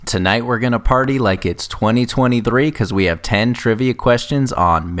tonight we're going to party like it's 2023 because we have 10 trivia questions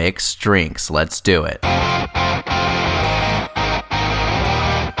on mixed drinks. Let's do it.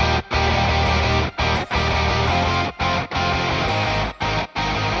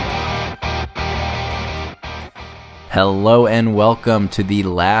 Hello and welcome to the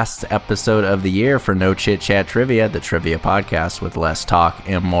last episode of the year for No Chit Chat Trivia, the trivia podcast with less talk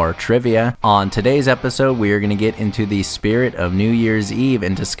and more trivia. On today's episode, we are going to get into the spirit of New Year's Eve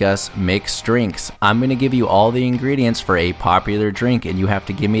and discuss mixed drinks. I'm going to give you all the ingredients for a popular drink, and you have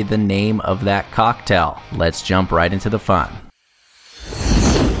to give me the name of that cocktail. Let's jump right into the fun.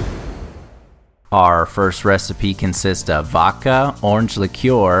 Our first recipe consists of vodka, orange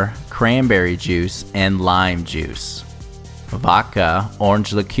liqueur, cranberry juice, and lime juice. Vodka,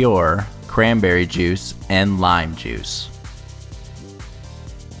 orange liqueur, cranberry juice, and lime juice.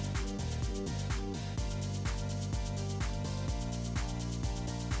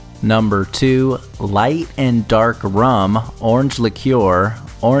 Number 2, light and dark rum, orange liqueur,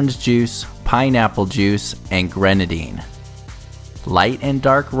 orange juice, pineapple juice, and grenadine. Light and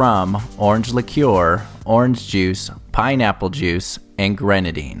dark rum, orange liqueur, orange juice, pineapple juice, and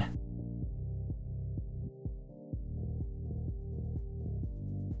grenadine.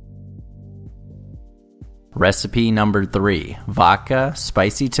 Recipe number 3, vodka,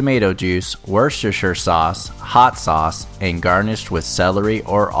 spicy tomato juice, Worcestershire sauce, hot sauce, and garnished with celery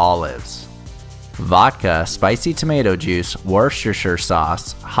or olives. Vodka, spicy tomato juice, Worcestershire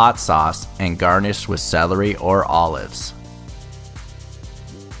sauce, hot sauce, and garnished with celery or olives.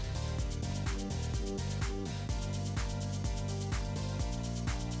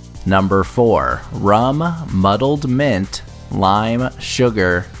 Number 4, rum, muddled mint, lime,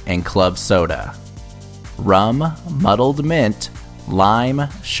 sugar, and club soda. Rum, muddled mint, lime,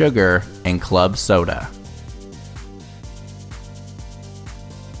 sugar, and club soda.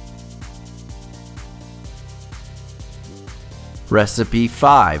 Recipe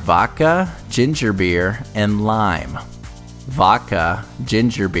 5, vodka, ginger beer, and lime. Vodka,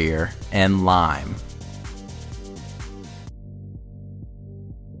 ginger beer, and lime.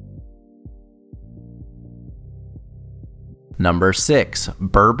 Number 6,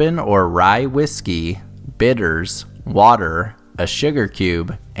 bourbon or rye whiskey, bitters, water, a sugar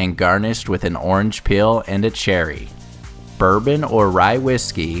cube, and garnished with an orange peel and a cherry. Bourbon or rye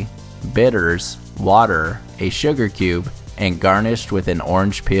whiskey, bitters, water, a sugar cube, and garnished with an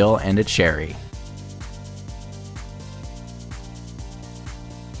orange peel and a cherry.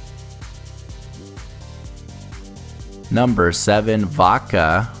 Number 7,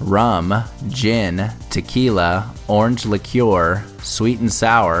 vodka, rum, gin, tequila, orange liqueur, sweet and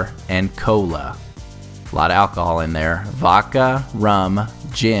sour, and cola. A lot of alcohol in there. Vodka, rum,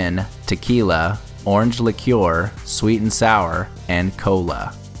 gin, tequila, orange liqueur, sweet and sour, and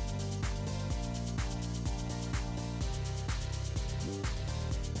cola.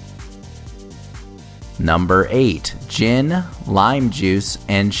 Number 8, gin, lime juice,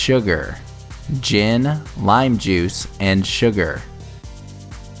 and sugar. Gin, lime juice, and sugar.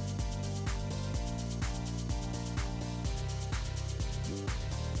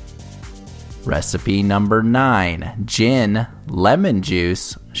 Recipe number 9, gin, lemon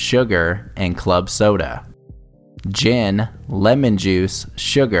juice, sugar, and club soda. Gin, lemon juice,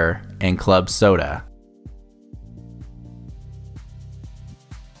 sugar, and club soda.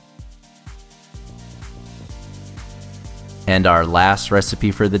 And our last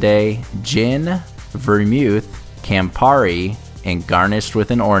recipe for the day, gin, vermouth, Campari, and garnished with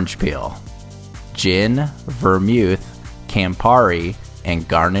an orange peel. Gin, vermouth, Campari, and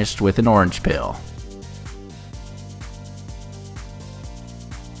garnished with an orange peel.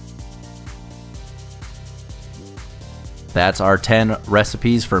 That's our 10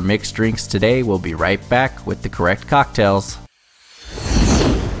 recipes for mixed drinks today. We'll be right back with the correct cocktails.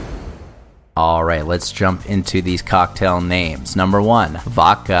 Alright, let's jump into these cocktail names. Number 1,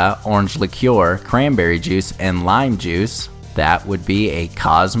 vodka, orange liqueur, cranberry juice, and lime juice. That would be a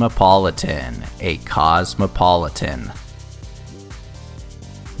cosmopolitan. A cosmopolitan.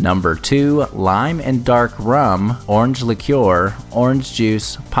 Number 2, lime and dark rum, orange liqueur, orange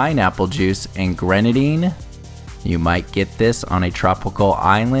juice, pineapple juice, and grenadine. You might get this on a tropical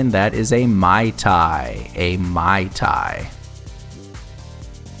island. That is a Mai Tai. A Mai Tai.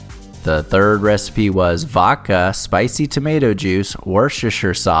 The third recipe was vodka, spicy tomato juice,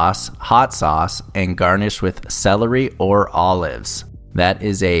 Worcestershire sauce, hot sauce, and garnished with celery or olives. That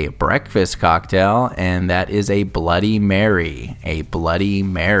is a breakfast cocktail, and that is a Bloody Mary. A Bloody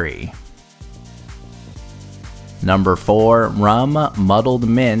Mary. Number 4, rum, muddled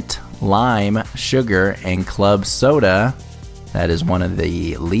mint, lime, sugar, and club soda. That is one of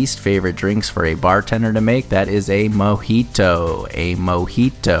the least favorite drinks for a bartender to make. That is a mojito. A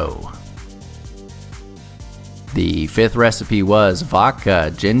mojito. The fifth recipe was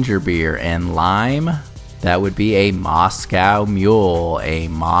vodka, ginger beer, and lime. That would be a Moscow Mule. A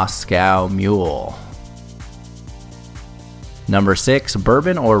Moscow Mule. Number 6,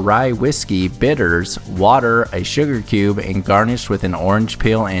 bourbon or rye whiskey, bitters, water, a sugar cube, and garnished with an orange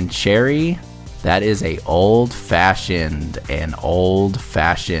peel and cherry. That is a old-fashioned. An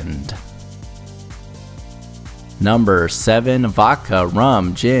old-fashioned. Number 7, vodka,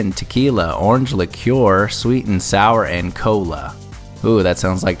 rum, gin, tequila, orange liqueur, sweet and sour, and cola. Ooh, that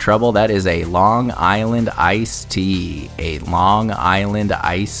sounds like trouble. That is a Long Island iced tea. A Long Island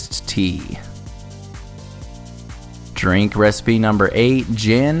iced tea. Drink recipe number 8,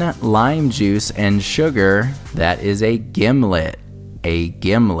 gin, lime juice, and sugar. That is a gimlet. A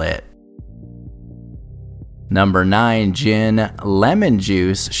gimlet. Number 9, gin, lemon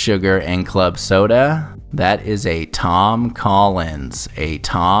juice, sugar, and club soda. That is a Tom Collins. A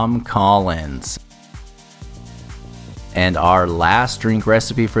Tom Collins. And our last drink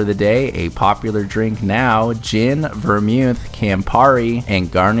recipe for the day, a popular drink now, gin, vermouth, Campari,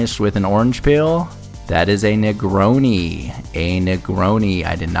 and garnished with an orange peel. That is a Negroni. A Negroni.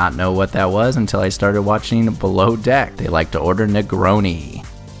 I did not know what that was until I started watching Below Deck. They like to order Negroni.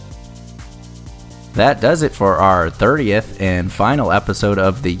 That does it for our 30th and final episode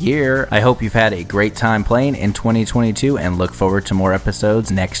of the year. I hope you've had a great time playing in 2022 and look forward to more episodes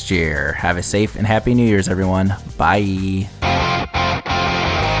next year. Have a safe and happy New Year's, everyone. Bye.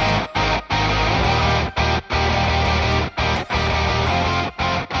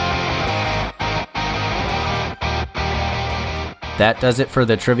 That does it for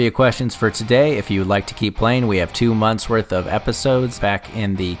the trivia questions for today. If you would like to keep playing, we have 2 months worth of episodes back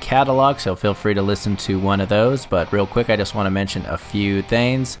in the catalog, so feel free to listen to one of those. But real quick, I just want to mention a few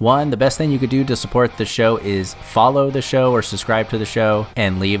things. One, the best thing you could do to support the show is follow the show or subscribe to the show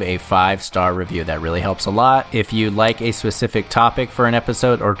and leave a 5-star review. That really helps a lot. If you like a specific topic for an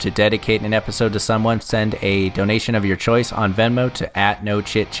episode or to dedicate an episode to someone, send a donation of your choice on Venmo to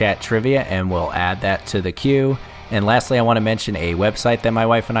 @NoChitChatTrivia and we'll add that to the queue. And lastly, I want to mention a website that my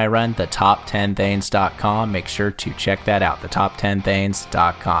wife and I run, thetop10things.com. Make sure to check that out,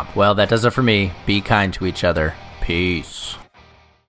 thetop10things.com. Well, that does it for me. Be kind to each other. Peace.